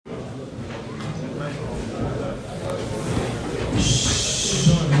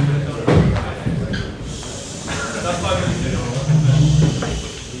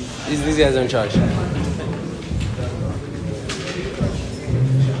These guys are in charge.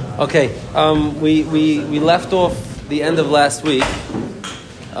 Okay, we left off the end of last week,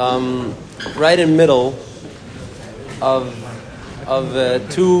 right in middle of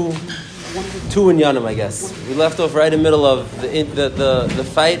two inyanim, I guess. We left off right in the middle of the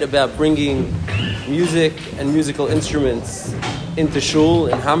fight about bringing music and musical instruments into shul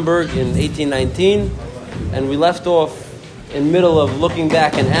in Hamburg in 1819, and we left off in the middle of looking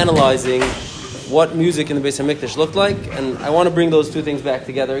back and analyzing what music in the Beis HaMikdash looked like, and I want to bring those two things back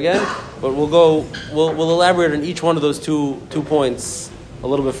together again, but we'll elaborate on each one of those two points a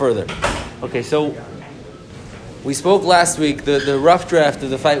little bit further. Okay, so we spoke last week, the rough draft of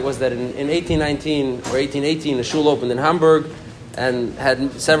the fight was that in 1819 or 1818, a shul opened in Hamburg and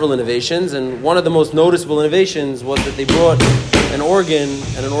had several innovations, and one of the most noticeable innovations was that they brought an organ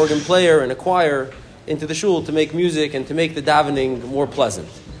and an organ player and a choir into the shul to make music and to make the davening more pleasant.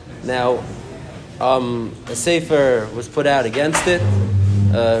 Now, a sefer was put out against it,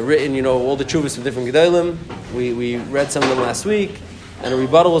 written, all the tshuvas from different gedolim. We read some of them last week, and a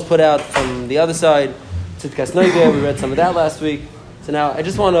rebuttal was put out from the other side, Tzidkas Noige. We read some of that last week. So now I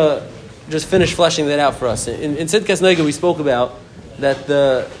just want to finish fleshing that out for us. In Tzidkas Noige, we spoke about that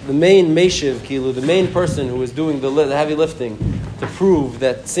the main meshiv, the main person who was doing the heavy lifting to prove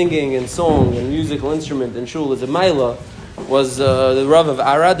that singing and song and musical instrument and shul is a maila was the Rav of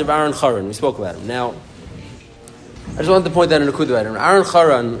Arad, Rabbi Ahron Choriner. We spoke about him. Now, I just wanted to point out in a kudu item. Ahron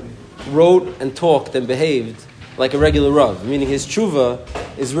Choriner wrote and talked and behaved like a regular Rav, meaning his tshuva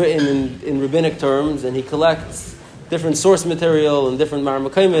is written in rabbinic terms, and he collects different source material and different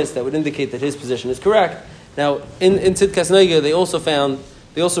maramakamis that would indicate that his position is correct. Now, in Tzidkas Noige, they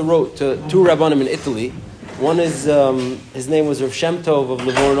also wrote to two rabbanim in Italy. One is, his name was Rav Shem Tov of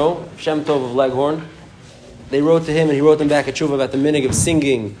Livorno, Shem Tov of Leghorn. They wrote to him, and he wrote them back a tshuva about the minig of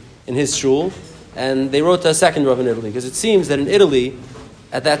singing in his shul. And they wrote to a second Rav in Italy, because it seems that in Italy,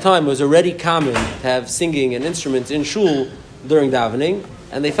 at that time, it was already common to have singing and instruments in shul during davening,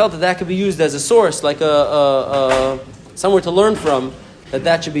 and they felt that could be used as a source, like somewhere to learn from,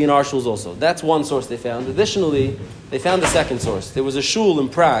 that should be in our shuls also. That's one source they found. Additionally, they found a second source. There was a shul in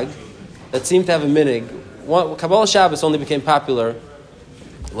Prague that seemed to have a minig. Kabbalah Shabbos only became popular,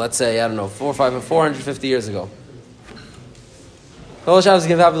 let's say, 450 years ago. Kabbalah Shabbos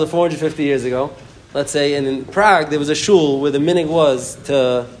became popular 450 years ago. Let's say, and in Prague there was a shul where the minig was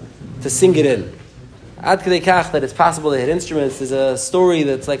to sing it in. Ad kadei kach that it's possible they had instruments. There's a story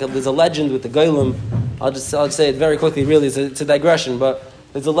that's there's a legend with the Goyim. I'll just say it very quickly. Really, it's a digression, but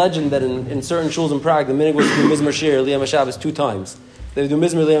there's a legend that in certain shuls in Prague, the minig was to do Mizmor Shir Liyam HaShabbos 2 times. They would do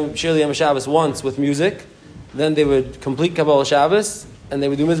Mizmor Shir Liyam HaShabbos once with music, then they would complete Kabbalah Shabbos, and they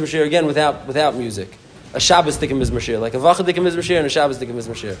would do Mizmor Shir again without music. A Shabbos Dikkim Mizmor Shir, like a Vacha Dikkim Mizmor Shir and a Shabbos Dikkim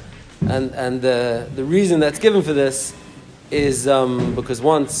Mizmor Shir. And the reason that's given for this is because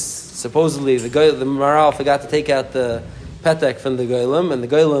once, supposedly, the Maral forgot to take out the petek from the Goyim, and the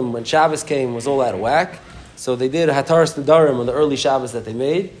Goyim, when Shabbos came, was all out of whack. So they did a Hataras Nedarim on the early Shabbos that they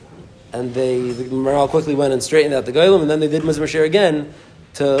made, and the Maral quickly went and straightened out the Goyim, and then they did Mizmor Shir again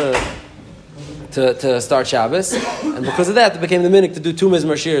to start Shabbos, and because of that, it became the minhag to do 2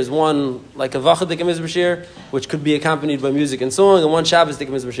 Mizmor Shirs, one like a Vachadik Mizmor Shir, which could be accompanied by music and song, and one Shabbos Dik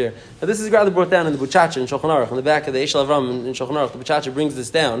Mizmor Shir. Now this is rather brought down in the Buchacha in Shulchan Aruch, in the back of the Eshel Avram in Shulchan Aruch. The Buchacha brings this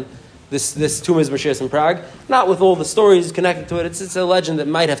down, this 2 Mizmor Shirs in Prague, not with all the stories connected to it. It's a legend that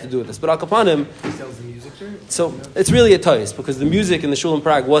might have to do with this, but Al Kapanim. So it's really a toys, because the music in the shul in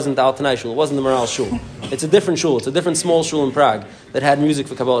Prague wasn't the Altanai shul, it wasn't the Maral shul. It's a different shul, it's a different small shul in Prague that had music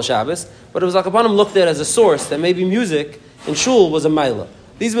for Kabbalah Shabbos, but it was Al Kapanim looked at as a source that maybe music in shul was a maila.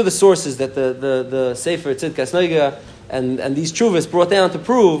 These were the sources that the Sefer Tzidkas Noige and these tshuvas brought down to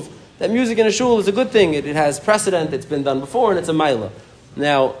prove that music in a shul is a good thing. It has precedent, it's been done before, and it's a maila.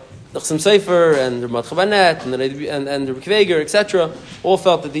 Now, the Chasam Sofer and the Ramat Chavanet and the Rikveger, etc., all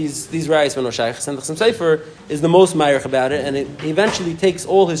felt that these rayos were no shaykhs, and the Chasam Sofer is the most mayach about it, and he eventually takes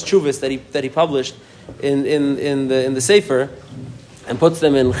all his tshuvas that he published in the Sefer and puts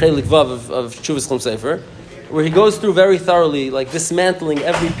them in Chelik Vav of Tshuvas Chasam Sofer, where he goes through very thoroughly, like dismantling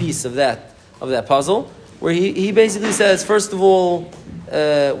every piece of that puzzle, where he basically says, first of all,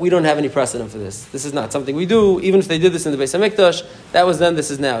 we don't have any precedent for this. This is not something we do. Even if they did this in the Beis HaMikdash, that was then,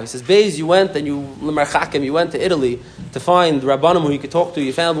 this is now. He says, Beis, you went and you went to Italy to find Rabbanim who you could talk to.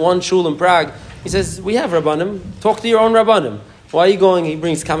 You found one shul in Prague. He says, we have Rabbanim. Talk to your own Rabbanim. Why are you going? He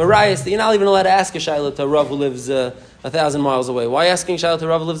brings Kamarayas. You're not even allowed to ask a shayla to a Rav who lives 1,000 miles away. Why asking Shaila to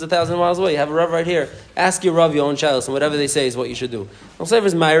Rav who lives 1,000 miles away? You have a Rav right here. Ask your Rav your own Shaila, and whatever they say is what you should do. Sefer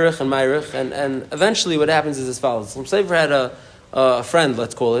is Ma'irich, and eventually what happens is as follows. Sefer had a friend,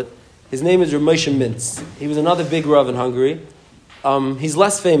 let's call it. His name is Rabbi Mintz. He was another big Rav in Hungary. He's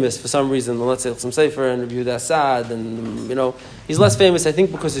less famous for some reason than, let's say, Chasam Sofer and Rabbi Assad, and, he's less famous, I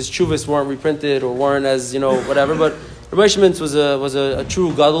think, because his chuvas weren't reprinted or weren't as, whatever, but Rabbi Mintz was a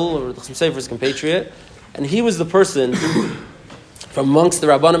true gadol, or Chasam Sofer's compatriot, and he was the person from amongst the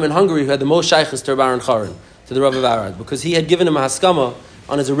Rabbanim in Hungary who had the most shaykhs to Rabbi Ahron Choriner, to the Rabbi of Arad, because he had given him a haskama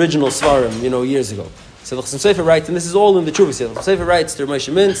on his original Seforim, years ago. So the Chasam Sofer writes, and this is all in the Chuvas here, the Chasam Sofer writes to Rabbi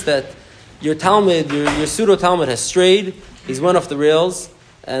Mintz that your Talmud, your pseudo-Talmud has strayed, he's went off the rails,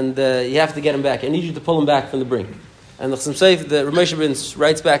 and you have to get him back. I need you to pull him back from the brink. And the Chasam Sofer, the Rabbi Mintz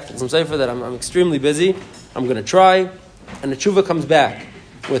writes back to the Chasam Sofer that I'm extremely busy, I'm going to try, and the Tshuva comes back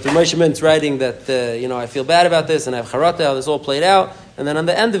with Rabbi Mintz writing that, I feel bad about this, and I have charata, how this all played out, and then on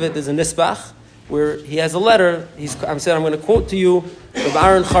the end of it, there's a nisbach, where he has a letter, I'm going to quote to you Rabbi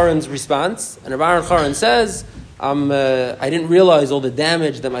Ahron Chorin's response, and Rabbi Ahron Choriner says, I didn't realize all the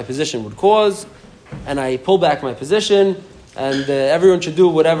damage that my position would cause, and I pull back my position, and everyone should do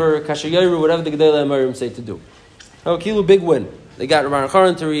whatever Kasher Yoru, whatever the Gedolei Amorim say to do. Kilu, big win. They got Rabbi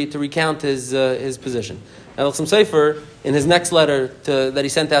Ahron Choriner to recount his position. Now, Chasam Sofer, in his next letter that he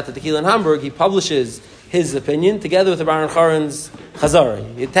sent out to Tequila in Hamburg, he publishes his opinion together with Rabbi Ahron Choriner's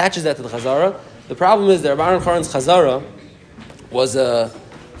Chazara. He attaches that to the Chazara. The problem is that Rabbi Ahron Choriner's Chazara was a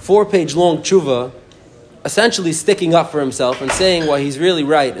 4-page long tshuva, essentially sticking up for himself and saying why he's really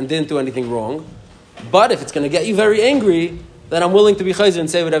right and didn't do anything wrong. But if it's going to get you very angry, then I'm willing to be chayzer and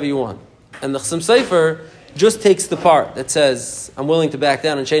say whatever you want. And the Chasam Sofer just takes the part that says, I'm willing to back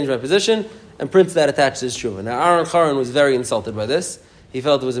down and change my position, and prints that attached to his tshuva. Now, Ahron Choriner was very insulted by this. He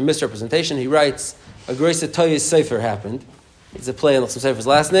felt it was a misrepresentation. He writes, a Grace Toyes Sefer happened. It's a play on the Chasam Sofer's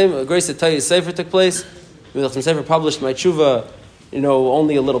last name. A Grace Toyes Sefer took place. The Chasam Sofer published my tshuva,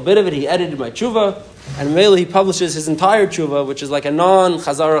 only a little bit of it. He edited my tshuva, and mainly he publishes his entire tshuva, which is like a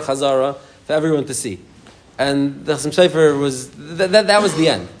non-chazara for everyone to see. And the Chasam Sofer was that was the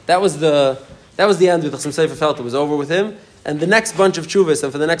end. That was the end. The Chasam Sofer felt it was over with him. And the next bunch of tshuvas,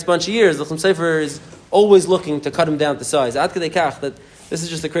 and for the next bunch of years, the Chasam Sofer is always looking to cut him down to size. Ad kadei kach, that this is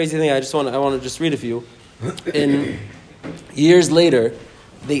just a crazy thing. I want to just read it for you. In years later,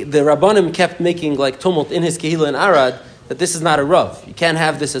 the Rabbanim kept making like tumult in his kehila in Arad that this is not a Rav. You can't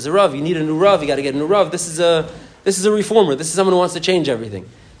have this as a Rav. You need a new Rav. You got to get a new Rav. This is a reformer. This is someone who wants to change everything.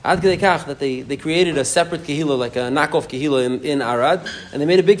 Ad kadei kach, that they created a separate kehila, like a knockoff kehila in Arad, and they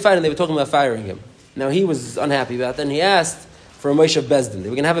made a big fight, and they were talking about firing him. Now he was unhappy about that, and he asked for a Moshe Bezdin. They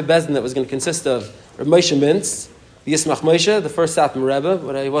were going to have a Bezdin that was going to consist of Moshe Mintz, the Yismach Moshe, the first Satmar Rebbe,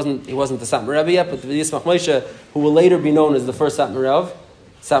 but he wasn't the Satmar Rebbe yet, but the Yismach Moshe, who will later be known as the first Satmar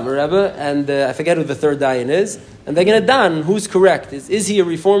Rebbe, and I forget who the third Dayan is, and they're going to dan who's correct. Is he a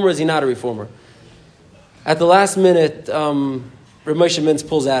reformer or is he not a reformer? At the last minute, Moshe Mintz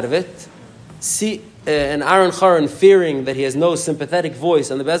pulls out of it. And Ahron Choriner, fearing that he has no sympathetic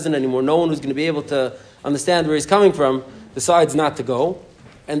voice on the Bezdin anymore, no one who's going to be able to understand where he's coming from, decides not to go.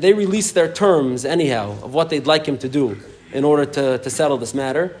 And they release their terms anyhow of what they'd like him to do in order to settle this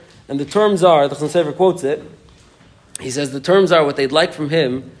matter. And the terms are, the Chasam Sofer quotes it, he says the terms are, what they'd like from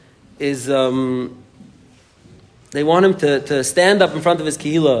him is they want him to stand up in front of his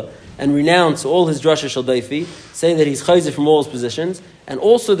kehila and renounce all his drasha shel daifi, say that he's chayzer from all his positions, and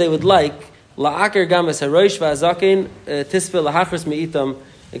also they would like la'aker gamas harosh va'azaken tispe lahachris meitam,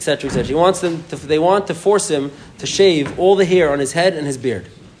 etc., etc. They want to force him to shave all the hair on his head and his beard,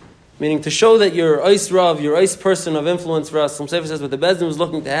 meaning to show that you're ois rav, you're ois person of influence for us. Some Sefer says what the Bezdin was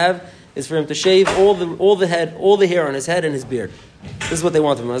looking to have is for him to shave all the hair on his head and his beard. This is what they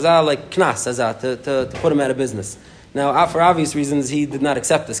want from him. Azah, like knas, to put him out of business. Now, for obvious reasons, he did not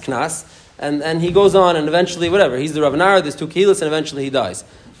accept this knas, and he goes on, and eventually, whatever, he's the Rav Nara, there's two kehilas, and eventually he dies.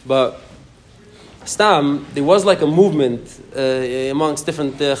 But Stam, there was like a movement amongst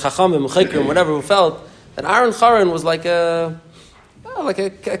different chachamim, chikrim, whatever, who felt that Ahron Choriner was like a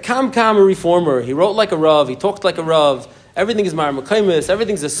kam reformer. He wrote like a Rav, he talked like a Rav, everything is Mar Mekaimis,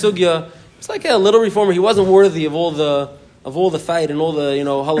 everything's a sugya. It's like a little reformer. He wasn't worthy of all the fight and all the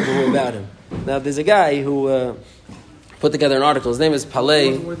hullabaloo about him. Now there's a guy who put together an article. His name is Palei. He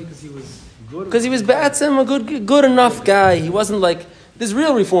wasn't worthy because he was good. Because he was Batsim, a good enough guy. He wasn't like there's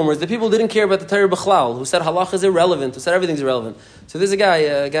real reformers. The people didn't care about the Torah B'chlal, who said halach is irrelevant, who said everything's irrelevant. So there's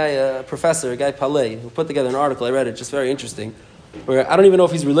a professor, a guy Palei, who put together an article. I read it, just very interesting. Where I don't even know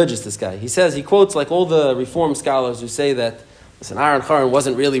if he's religious. This guy, he quotes like all the reform scholars who say that listen, Ahron Choriner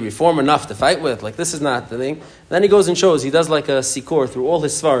wasn't really reform enough to fight with. Like, this is not the thing. And then he goes and shows. He does like a sikor through all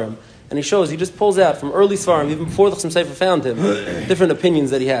his Seforim. And he shows, he just pulls out from early Seforim, even before the Chasam Sofer found him, different opinions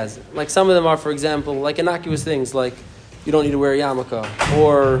that he has. Like, some of them are, for example, like innocuous things, like you don't need to wear a yarmulke,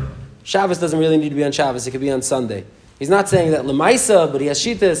 or Shabbos doesn't really need to be on Shabbos, it could be on Sunday. He's not saying that Lemaisa, but he has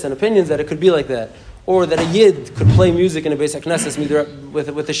shittas and opinions that it could be like that. Or that a Yid could play music in a Beis HaKnesses with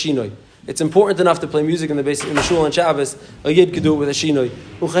a shinoi. It's important enough to play music in the shul on Shabbos. A Yid could do it with a shinoi.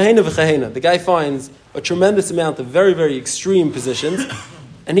 Uchahena v'chahena. The guy finds a tremendous amount of very, very extreme positions,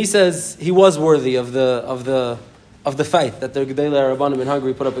 and he says he was worthy of the fight that the Gedolei Rabbanim in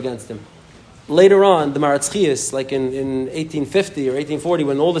Hungary put up against him. Later on, the Maratzchias, like in 1850 or 1840,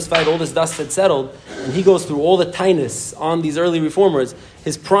 when all this dust had settled, and he goes through all the tainus on these early reformers,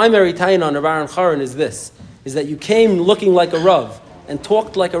 his primary tain on Rabbi Ahron Choriner is this, is that you came looking like a Rav, and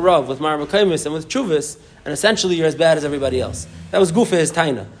talked like a Rav with Mar Mekaymis and with Chuvas, and essentially you're as bad as everybody else. That was Gufa his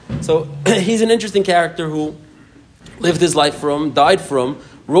taina. So he's an interesting character who lived his life from, died from,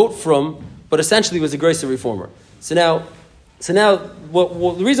 wrote from, but essentially was a grace reformer. So now,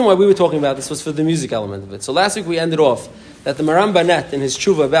 the reason why we were talking about this was for the music element of it. So last week we ended off that the Maram Banet in his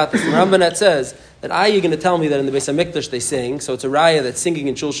tshuva about this, the Maram Banet says that you're going to tell me that in the Beis HaMikdash they sing, so it's a raya that singing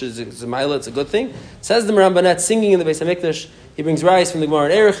in shul is a mila, it's a good thing. Says the Maram Banet, singing in the Beis HaMikdash, he brings rayas from the Gemara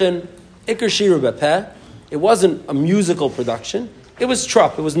in Erechin, Iker Shiru Bepeh. It wasn't a musical production, it was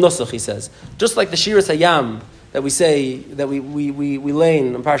trup, it was nusach, he says. Just like the Shiras Hayam that we say, that we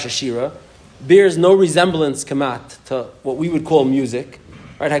lane on Parsha Shira, bears no resemblance kamat to what we would call music.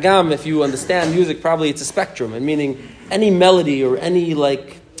 Right, Hagam, if you understand music, probably it's a spectrum, and meaning any melody or any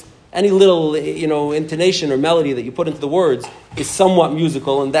little intonation or melody that you put into the words is somewhat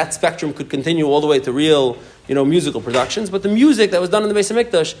musical, and that spectrum could continue all the way to real musical productions. But the music that was done in the Beis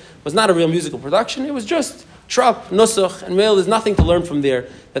HaMikdash was not a real musical production. It was just trup, nusach, and male. There's nothing to learn from there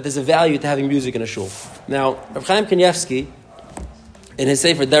that there's a value to having music in a shul. Now, Rav Chaim Kanievsky, in his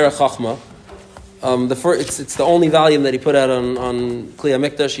Sefer Derech Chachma, it's the only volume that he put out on Kli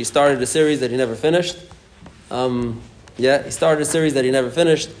HaMikdash. He started a series that he never finished. He started a series that he never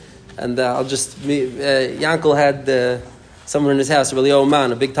finished. And Yankel had someone in his house, Rabbi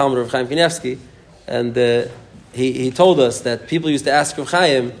Ahron, a big Talmud of Chaim Kanievsky, and he told us that people used to ask Rav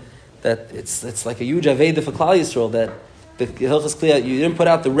Chaim that it's like a huge Aveda for Klal Yisrael, that the Hilchos Kli, you didn't put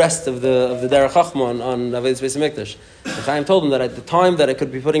out the rest of the Derech Chachma on Avedas Beis HaMikdash. Rav Chaim told him that at the time that I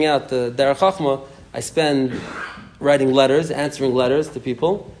could be putting out the Derech Chachma, I spend writing letters, answering letters to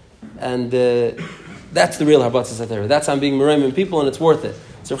people, and that's the real Harbatzas HaTorah. That's how I'm being Merayim in people, and it's worth it.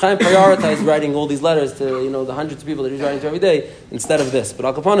 So Rav Chaim prioritized writing all these letters to the hundreds of people that he's writing to every day instead of this. But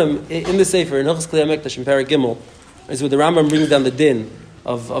Al Kaponim, in the Sefer, in Hilchos Kli HaMikdash, in Perek Gimel, is where the Rambam brings down the din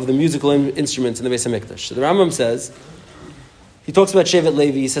of the musical instruments in the Beis HaMikdash. So the Rambam says, he talks about Shevet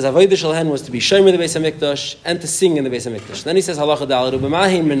Levi. He says Avodah Shalhen was to be shomer in the Beis HaMikdash and to sing in the Beis HaMikdash. Then he says Halacha Daled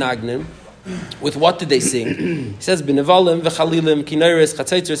Ubemahin Menagnim. With what did they sing? He says B'nevalim v'chalilim kineres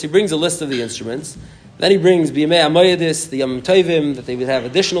chatzaitzros. He brings a list of the instruments. Then he brings B'yamei Amoyedis, the Yom Tovim, that they would have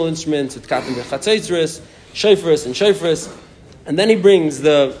additional instruments with katim v'chatzaitzros, shofros and shofros. And then he brings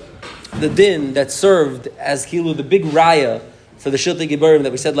the din that served as kilu, the big raya for the Shiltei Giborim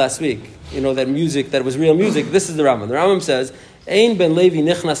that we said last week. That music, that was real music. This is the Rambam. The Rambam says, Ein ben Levi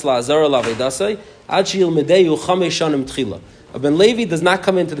nichnas la'azara la'avedasai, ad sheyilmedeu chamesh shanim tchila. A Ben Levi does not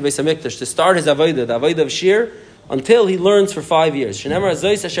come into the Beis HaMikdash to start his avodah, the avodah of Shir, until he learns for 5 years. Shenemar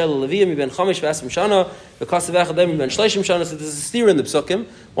zois asher le'Levi mi ben chamesh v'asrim shana, v'kasav echadem mi ben shleishim shana. So there's a steer in the psukim.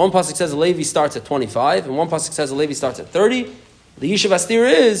 One pasuk says a Levi starts at 25, and one pasuk says a Levi starts at 30. The Yishuv Astir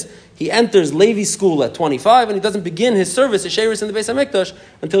is, he enters Levi school at 25, and he doesn't begin his service as Sheris in the Beis HaMikdash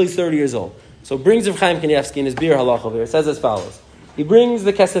until he's 30 years old. So brings Rav Chaim Kanievsky in his Bir Halach over here. It says as follows. He brings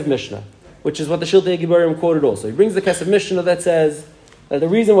the Kesef Mishnah, which is what the Shiltei Giborim quoted also. He brings the Kesef Mishnah that says that the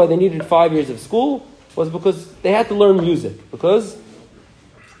reason why they needed 5 years of school was because they had to learn music. Because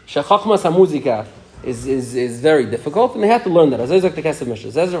Shechachmas HaMuzika is very difficult, and they had to learn that. As like the Kesef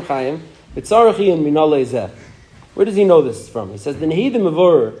Mishnah. Says Rav Chaim, B'tzarachi and Minalei Zeh. Where does he know this from? He says the Nehidim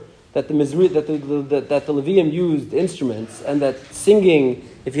Mavur, that the Levium used instruments, and that singing,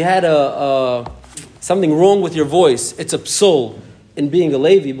 if you had something wrong with your voice, it's a psul in being a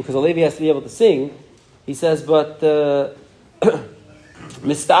Levi, because a Levi has to be able to sing. He says, but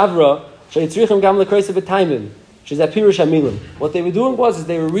Mistavra sheyitzrichim gam lekreisa b'taimim, she's at pirush hamilim. What they were doing was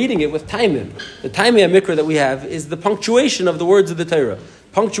they were reading it with taimim. The taimim mikra that we have is the punctuation of the words of the Torah.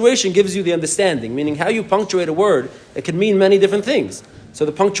 Punctuation gives you the understanding, meaning how you punctuate a word, it can mean many different things. So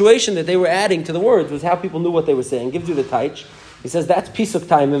the punctuation that they were adding to the words was how people knew what they were saying. Gives you the taich. He says that's pisuk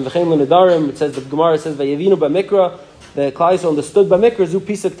taimim v'chein l'nedarim. It says the Gemara says vayevinu b'mikra the Klal Yisrael understood by Mikra zu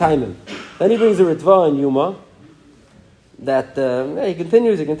Pisak Taimim. Then he brings a Ritva in Yuma that he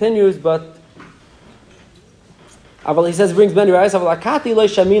continues, but he says brings many rayos.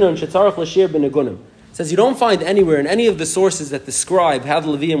 Says you don't find anywhere in any of the sources that describe how the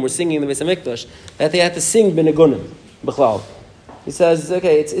Levium were singing in the Beis Hamikdash that they had to sing b'negunim b'chlal. He says,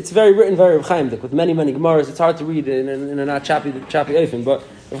 okay, it's very written very Reb Chaimdik with many Gemaras. It's hard to read in a not choppy ofen, but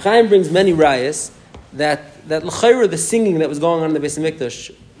Reb Chaim brings many rayos that l'chayra the singing that was going on in the Beis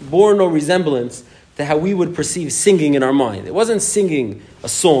Hamikdash bore no resemblance to how we would perceive singing in our mind. It wasn't singing a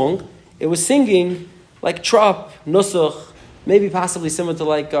song; it was singing like trop, nusach, maybe possibly similar to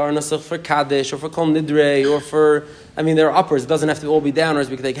like our nusach for Kaddish or for Kol Nidre or for, there are uppers. It doesn't have to all be downers.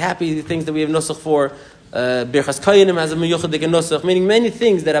 We can take happy things that we have nusach for. Birchas Koyanim has a meyuchadik nusach, meaning many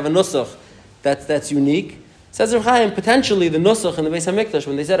things that have a nusach that's unique. Says Reb Chaim, potentially the nusach in the Beis Hamikdash,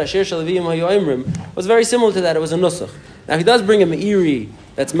 when they said Asher Shel Leviyim Hayu Oimrim, was very similar to that. It was a nusach. Now he does bring a meiri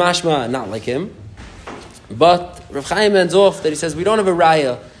that's mashma, not like him, but Reb Chaim ends off that he says we don't have a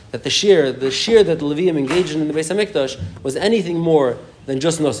raya that the shir that the Levium engaged in the Beis Hamikdash was anything more than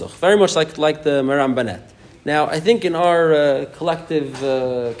just nusach. Very much like the Maram Banet. Now, I think in our collective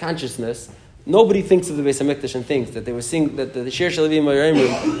consciousness, nobody thinks of the Beis Hamikdash and thinks that they were singing that the shir shel Levium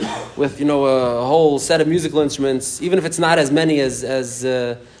with a whole set of musical instruments, even if it's not as many as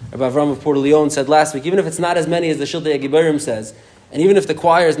Rabbi Avram of Port Leon said last week, even if it's not as many as the Shiltei HaGiborim says. And even if the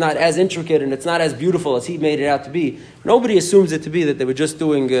choir is not as intricate and it's not as beautiful as he made it out to be, nobody assumes it to be that they were just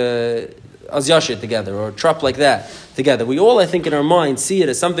doing Az Yashir together or trup like that together. We all, I think, in our minds see it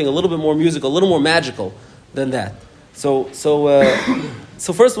as something a little bit more musical, a little more magical than that. So first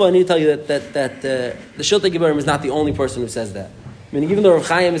of all, I need to tell you that the Shiltei HaGiborim is not the only person who says that. Even though Rav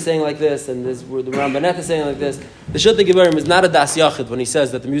Chaim is saying like this, and the Ram Banet is saying like this, the Shiltei HaGiborim is not a das yachid when he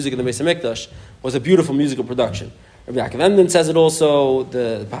says that the music in the Beis Hamikdash was a beautiful musical production. Rabbi Yaakov Emden says it also.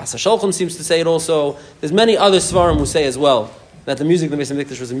 The Pasa Shulchan seems to say it also. There's many other Seforim who say as well that the music in the Beis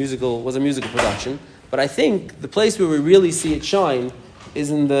Hamikdash was a musical production. But I think the place where we really see it shine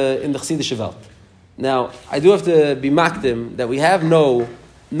is in the Chassidish Welt. Now, I do have to be makdim that we have no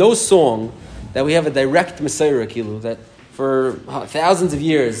song that we have a direct Messiah kilu, that for thousands of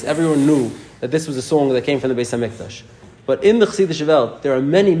years everyone knew that this was a song that came from the Beis Hamikdash. But in the Chassidish Welt, there are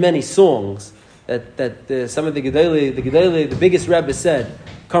many songs that some of the Gedolei, the biggest Rebbe said,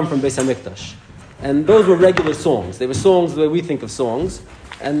 come from Beis Hamikdash. And those were regular songs. They were songs the way we think of songs.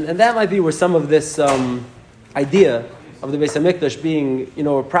 And that might be where some of this idea of the Beis Hamikdash being,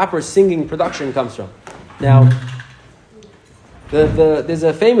 a proper singing production comes from. Now, there's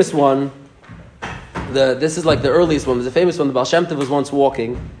a famous one. This is like the earliest one. There's a famous one. The Baal Shem Tov was once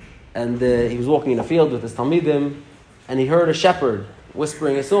walking, and he was walking in a field with his Talmidim, and he heard a shepherd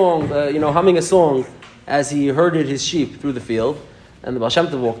whispering a song, humming a song as he herded his sheep through the field. And the Baal Shem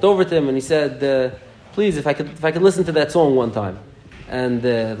Tov walked over to him and he said, please, if I could listen to that song one time. And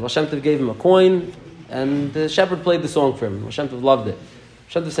the Baal Shem Tov gave him a coin, and the shepherd played the song for him. The Baal Shem Tov loved it.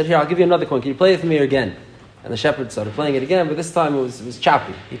 The Shem Tov said, here, I'll give you another coin. Can you play it for me again? And the shepherd started playing it again, but this time it was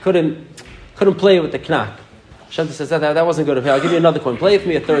choppy. He couldn't play it with the knack. The Shem Tov says, that wasn't good. I'll give you another coin. Play it for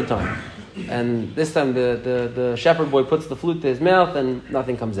me a third time. And this time the shepherd boy puts the flute to his mouth and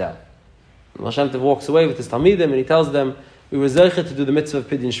nothing comes out. And Baal Shem Tov walks away with his Talmidim and he tells them, we were zeicha to do the mitzvah of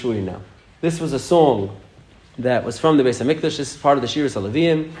Pidyon Shvuyi now. This was a song that was from the Beis Hamikdash. This is part of the Shiras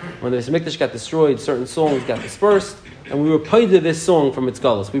HaLeviim. When the Beis Hamikdash got destroyed, certain songs got dispersed, and we were paida this song from its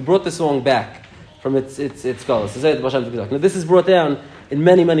galus. We brought the song back from its galus. Now this is brought down in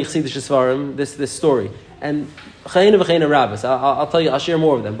many Chassidish Seforim, this story. And chayena v'chayena rabbis. I'll tell you, I'll share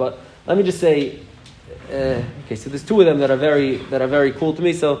more of them, but let me just say, so there's two of them that are very cool to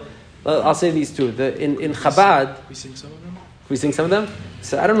me. So I'll say these two. In Chabad, we sing some of them. We sing some of them.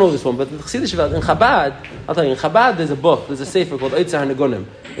 So I don't know this one, but in Chassidish Welt, in Chabad, I'll tell you. In Chabad, there's a sefer called Eitzar HaNegunim.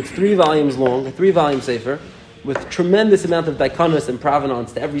 It's 3 volumes long, a 3-volume sefer with tremendous amount of dichotomous and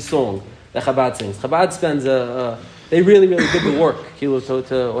provenance to every song that Chabad sings. Chabad spends they really did the work to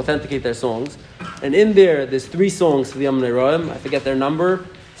authenticate their songs. And in there's 3 songs for the Yom Neroim. I forget their number.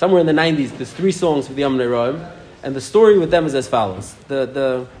 Somewhere in the 90s, there's 3 songs for the Yom Neroim, and the story with them is as follows.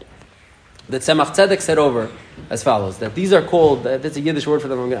 The Tzemach Tzedek said over as follows, that these are called, that's a Yiddish word for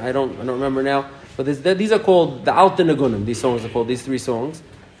them, I don't remember now, but these are called the Alte Negunim. These songs are called, these 3 songs.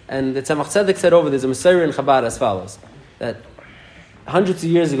 And the Tzemach Tzedek said over, there's a Messiah in Chabad as follows, that hundreds of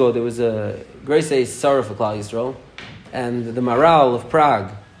years ago there was a Grace Ace Sarah for Klal Yisrael, and the Maral of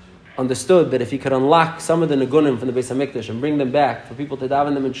Prague understood that if he could unlock some of the Negunim from the Beis HaMikdash and bring them back for people to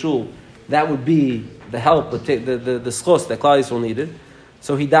daven them in shul, that would be the help, the schos that Klal Yisrael needed.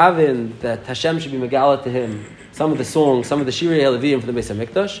 So he davened that Hashem should be megala to him some of the songs, some of the Shirei HaLeviim for the Beis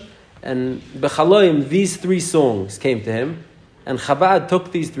HaMikdash. And B'chaloim, these 3 songs came to him. And Chabad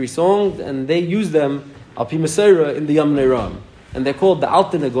took these 3 songs and they used them al pi Mesorah in the Yom Ram. And they're called the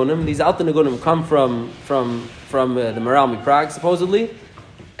Alta Nagunim. These Alta Nagunim come from the Maral Prague, supposedly.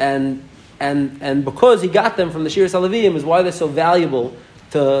 And because he got them from the Shirei HaLeviim is why they're so valuable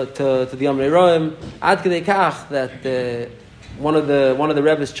to the Yom Ram. Ad Kedei Kach that one of the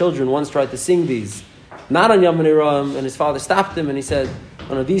Rebbe's children once tried to sing these, not on Yom Ram, and his father stopped him and he said,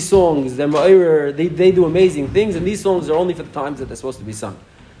 these songs, they're ma'ir, they do amazing things, and these songs are only for the times that they're supposed to be sung.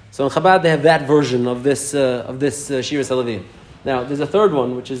 So in Chabad they have that version of this Shirei HaLeviim. Now there's a third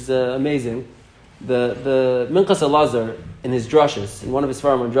one which is amazing. The Minchas Elazar in his drushes, in one of his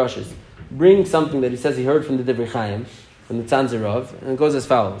Seforim on drushes, brings something that he says he heard from the Divrei Chaim, from the Tzanzirov, and it goes as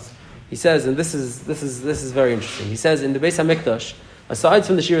follows. He says, and this is very interesting. He says in the Beis HaMikdash, aside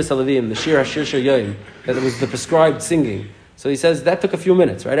from the Shirei HaLeviim, the Shir HaShir Shir Yoim, that it was the prescribed singing. So he says that took a few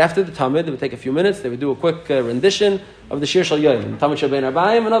minutes. Right after the Talmud, it would take a few minutes. They would do a quick rendition of the Shir Shal Yoim. Talmud Shel Bein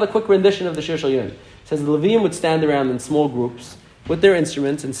Arbayim, another quick rendition of the Shir Shal Yoim. He says the Leviim would stand around in small groups with their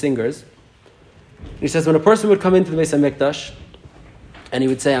instruments and singers. He says when a person would come into the Beis HaMikdash, and he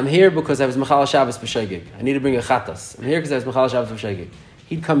would say, I'm here because I was Mechal Shabbos b'Shegig. I need to bring a Chatas. I'm here because I was Mechal Shabbos b'Shegig.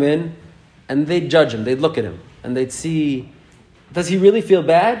 He'd come in, and they'd judge him. They'd look at him, and they'd see, does he really feel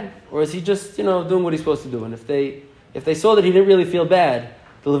bad? Or is he just, doing what he's supposed to do? And if they saw that he didn't really feel bad,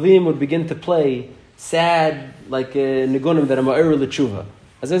 the Leviim would begin to play sad, like Nigunim that are Ma'ir L'Tshuva.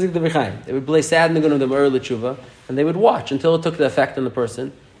 As I said, they would play sad Nigunim that are Ma'ir L'Tshuva, and they would watch until it took the effect on the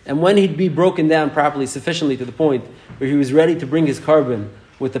person. And when he'd be broken down properly, sufficiently to the point where he was ready to bring his carbon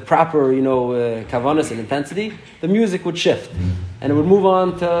with the proper, kavanas and intensity, the music would shift. And it would move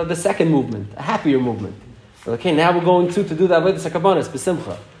on to the second movement, a happier movement. Okay, now we're going to do the Avodas HaKavanas,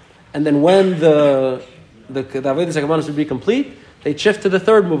 B'Simcha. And then when the Avodas HaKavanas would be complete, they'd shift to the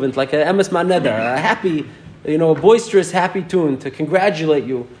third movement, like a Emes Ma'nedar, a happy, a boisterous, happy tune to congratulate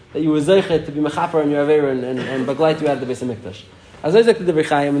you that you were zeichet to be mechaper in your Aveira and baglite you out of the Beis HaMikdash. As I said to the Divrei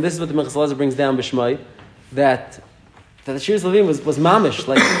Chaim, and this is what the Minchas Elazar brings down b'Shmai, that the Shir HaLeviim was mamish,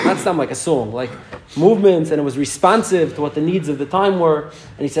 like not sound like a song, like movements, and it was responsive to what the needs of the time were.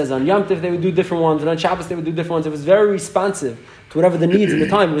 And he says on Yom Tov they would do different ones, and on Shabbos they would do different ones. It was very responsive to whatever the needs of the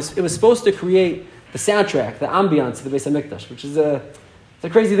time. It was supposed to create the soundtrack, the ambiance of the Beis HaMikdash, which is it's a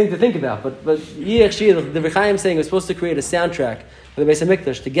crazy thing to think about. But the Divrei Chaim saying it was supposed to create a soundtrack for the Beis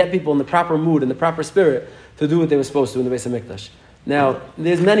HaMikdash to get people in the proper mood and the proper spirit to do what they were supposed to in the Beis HaMikdash. Now,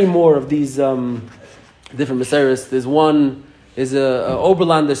 there's many more of these different Messiahs. There's one, is a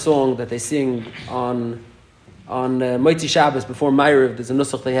Oberlander song that they sing on Moitzi Shabbos before Ma'ariv. There's a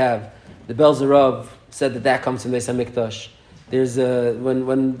nusach they have. The Belz Rav said that comes from Beis HaMikdash. There's when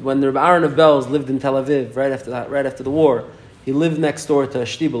the Rabbi Ahron of Belz lived in Tel Aviv right after the war. He lived next door to a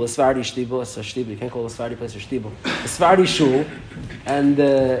shtibel, a Sephardi shtibel. It's a shtibel. You can't call a Sephardi place a shtibel. A Sephardi shul, and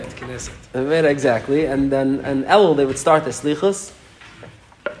exactly. And then Elul they would start the slichus,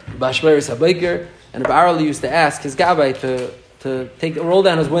 b'ashmeris habayker, and Rabbi Ahron used to ask his gabbai to roll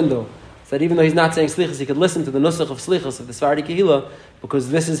down his window, so that even though he's not saying slichus, he could listen to the nusach of slichus of the Sephardi kehila,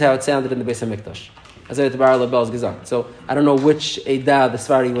 because this is how it sounded in the Beis HaMikdash. So I don't know which Eidah the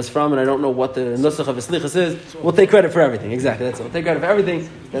Sephardi was from, and I don't know what the nusach of the slichus is. We'll take credit for everything. Exactly, that's all. We'll take credit for everything.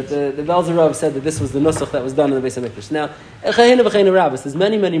 That the Belz Rav said that this was the nusach that was done in the Beis HaMikdash. Now, there's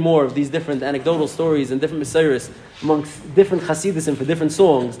many more of these different anecdotal stories and different messiahs amongst different Hasidus and for different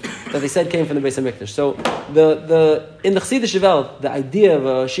songs that they said came from the Beis HaMikdash. So in the Chassidish Welt, the idea of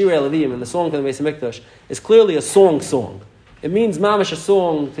a Shirei HaLeviim and the song from the Beis HaMikdash is clearly a song. It means mamash, a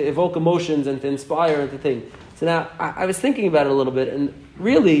song to evoke emotions and to inspire and to think. So now, I was thinking about it a little bit, and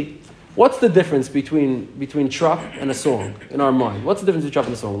really, what's the difference between trup and a song in our mind? What's the difference between trup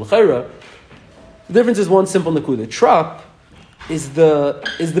and a song? L'chaira, the difference is one simple nakuda. Trup is the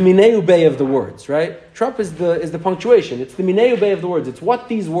mineu bay of the words, right? Trup is the punctuation. It's the mineu bay of the words. It's what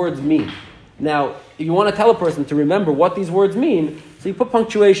these words mean. Now, you want to tell a person to remember what these words mean, so you put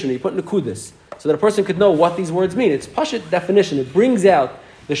punctuation, or you put nakudis, so that a person could know what these words mean. It's pashut definition. It brings out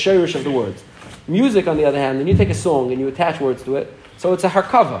the shayrish of the words. Music, on the other hand, when you take a song and you attach words to it, so it's a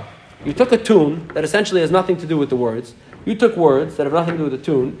harkava. You took a tune that essentially has nothing to do with the words. You took words that have nothing to do with the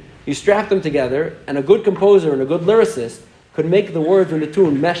tune. You strapped them together, and a good composer and a good lyricist could make the words and the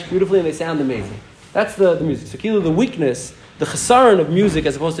tune mesh beautifully, and they sound amazing. That's the music. So kilo, the weakness, the chesaron of music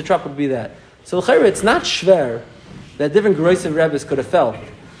as opposed to trup would be that. So l'chayra, it's not shver that different Geroisiv Rebbes could have felt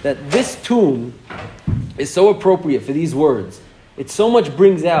that this tune is so appropriate for these words. It so much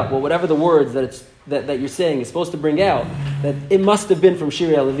brings out whatever the words that it's that you're saying is supposed to bring out, that it must have been from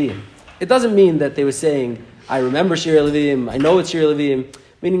Shirei HaLeviim. It doesn't mean that they were saying, I remember Shirei HaLeviim, I know it's Shirei HaLeviim.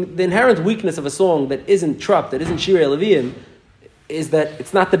 Meaning the inherent weakness of a song that isn't trup, that isn't Shirei HaLeviim, is that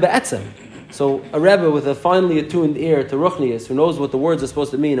it's not the Be'etzem. So a Rebbe with a finely attuned ear to Ruchnius, who knows what the words are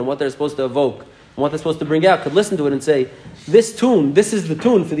supposed to mean and what they're supposed to evoke, and what they're supposed to bring out, could listen to it and say, this is the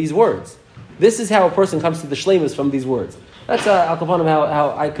tune for these words. This is how a person comes to the shleimus from these words. That's Al Kaponim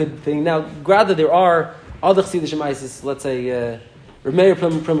how I could think. Now, rather there are other Chassidish Maisis, let's say, Reb Meir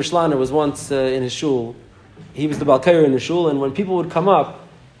Primishlaner was once in his shul. He was the Balkair in the shul, and when people would come up,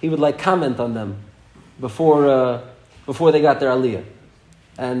 he would comment on them before they got their aliyah.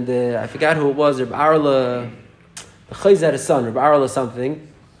 And I forgot who it was. Rabbi Arla, the Chayz had a son. Rabbi Arla something.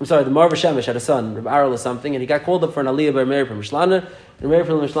 I'm sorry, the Marva Shemesh had a son. Rabbi Arla something, and he got called up for an aliyah by Meir Primishlaner. And Meir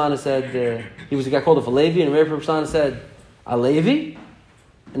Primishlaner said he got called up for Levi, and Meir Primishlaner said, "A Levi?"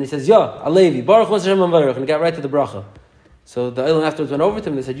 And he says, "Yeah, a Levi." Baruch Hashem Baruch, and he got right to the bracha. So the Eilim afterwards went over to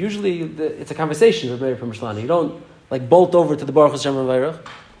him. They said, usually it's a conversation with Meir Primishlaner. You don't bolt over to the Baruch Hashem Baruch.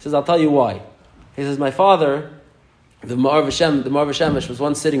 He says, I'll tell you why. He says, my father, the Marva Shemesh, was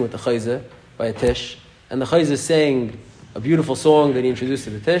once sitting with the Chayze by a tish, and the Chayze sang a beautiful song that he introduced to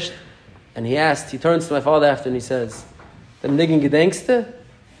the tish, and he turns to my father after and he says, Dem nigen gedenkste?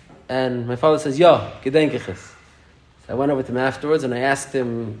 And my father says, Ja, gedenk ich es. So I went over to him afterwards and I asked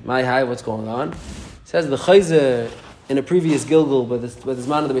him, hi, what's going on? He says, the Chayze in a previous Gilgul, but his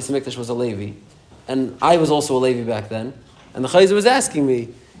man of the Beis HaMikdash was a Levi, and I was also a Levi back then, and the Chayze was asking me,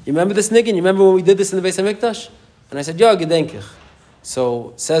 you remember this niggin? You remember when we did this in the Beis HaMikdash? And I said, yeah, gedenkich.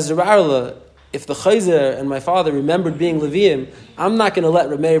 So says Rabbi Arla, if the Chayzer and my father remembered being Leviim, I'm not going to let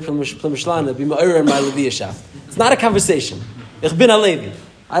Rabbi Meir Primishlaner be ma'ir in my Leviashaf. It's not a conversation. Ich bin a Levi.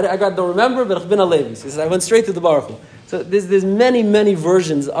 I don't remember, but ich bin a Levi. So he says, I went straight to the Baruch Hu. So there's many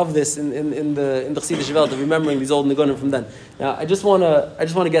versions of this in the Chassidish Welt of remembering these old Nigunim from then. Now I just want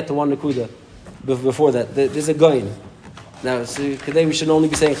to get to one Nakuda before that. There's a goyin. Now, so today we should only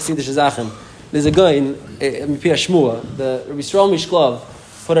be saying Chassidish Zachen. There's a goyin, Mipia Shmua, the Rabbi Yisrael Mishklov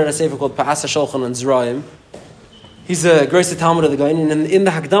put out a sefer called Pa'asa Shulchan and Zerayim. He's a great Talmud of the goyin, and in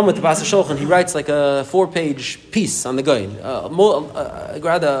the Hakdama to Pa'asa Shulchan, he writes like a 4-page piece on the goyin.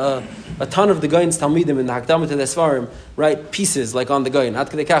 A ton of the goyin's Talmidim in the Hakdama to the Seforim write pieces like on the goyin. Ad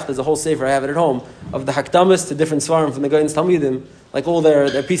Kedei Kach, there's a whole sefer, I have it at home, of the Hakdamas to different Seforim from the goyin's Talmidim, like all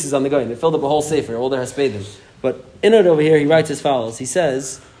their pieces on the goyin. They filled up a whole sefer, all their Haspedim. But in it over here, he writes as follows. He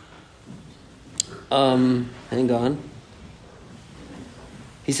says, hang on.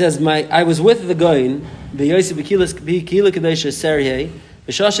 He says, I was with the Goyin,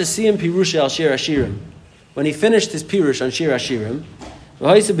 when he finished his Pirush on Shir Hashirim,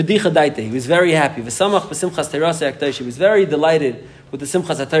 he was very happy. He was very delighted with the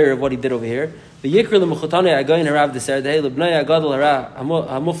Simchas HaTorah of what he did over here. The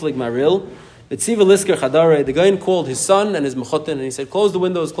Goyin called his son and his mechutin, and he said, close the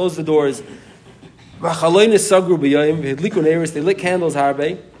windows, close the doors. They lit candles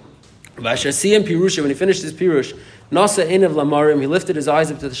harbe. When he finished his pirush, nasa einav lamarim, he lifted his eyes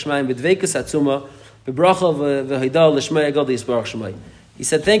up to the Shemaim, b'dveikus atzuma, b'bracha v'hidal l'shmei agad yisbarach shemai. He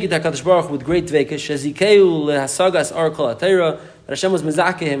said, thank you to HaKadosh Baruch Hu with great dveikos, shezikeu lehasagas arkal atayra, that Hashem was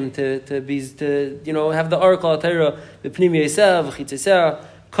mezakeh him to have the arkal atayra, b'pnim yiseh, v'chitzeseh,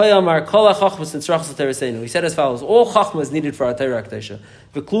 kayamar kol hachachmas nitzrachas atayraseinu. He said as follows, all chachma is needed for our Torah Kedusha.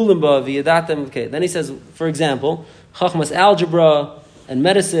 V'klulim ba v'yadatem. Okay, then he says, for example, chachmas algebra and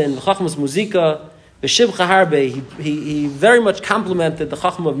medicine, chachmas muzika, v'shivcha harbe. He very much complimented the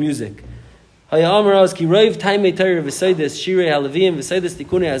chachma of music. Hayamaraz ki roiv taimei Torah v'seidus shirei halavim v'seidus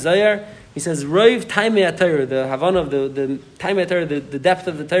tikunei hazayar. He says roiv taimei Torah, the havana of the taimei Torah, the depth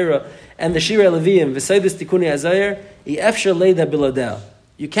of the Torah, and the shirei halavim v'seidus tikunei hazayar. Efshar leida biladel.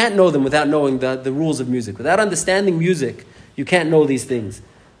 You can't know them without knowing the rules of music. Without understanding music, you can't know these things.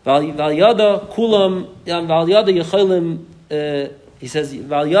 Valyada kulam valyada yecholim. He says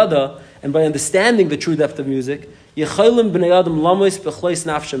valyada, and by understanding the true depth of music, yecholim b'nei adam lamois b'chlois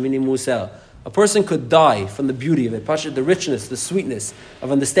nafsha minim musel. A person could die from the beauty of it, the richness, the sweetness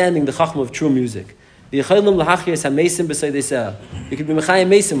of understanding the chachma of true music. You could be mechayim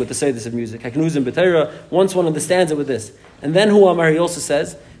mesim with the seidus of music. Haknuzim b'teira. Once one understands it with this, and then Hu Amar, he also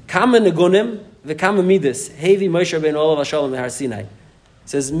says, Kama negunim v'kama midas hevi Moshe Rabbeinu olav hashalom mehar Sinai.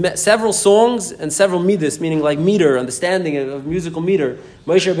 Says several songs and several midas, meaning like meter, understanding of musical meter.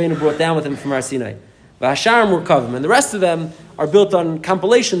 Moshe Rabbeinu brought down with him from Har Sinai. V'hasharim murkavim, and the rest of them are built on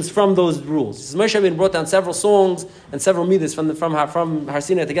compilations from those rules. He says Moshe Rabbeinu brought down several songs and several midas from Har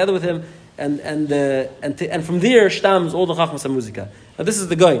Sinai together with him, and from there shtams all the chachmas and muzika. Now this is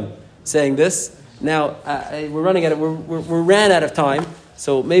the Goyin saying this, Now, we're running out of, we're ran out of time,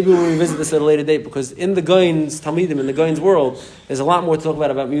 so maybe we'll revisit this at a later date, because in the Goin's Talmidim, in the Goin's world, there's a lot more to talk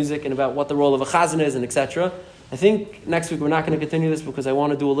about music and about what the role of a chazan is and etc. I think next week we're not going to continue this because I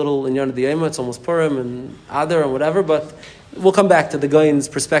want to do a little in Yonah D'Yoma. It's almost Purim and Adar and whatever, but we'll come back to the Goin's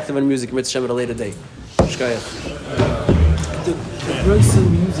perspective on music mitzvah at a later date. The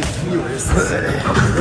music viewers.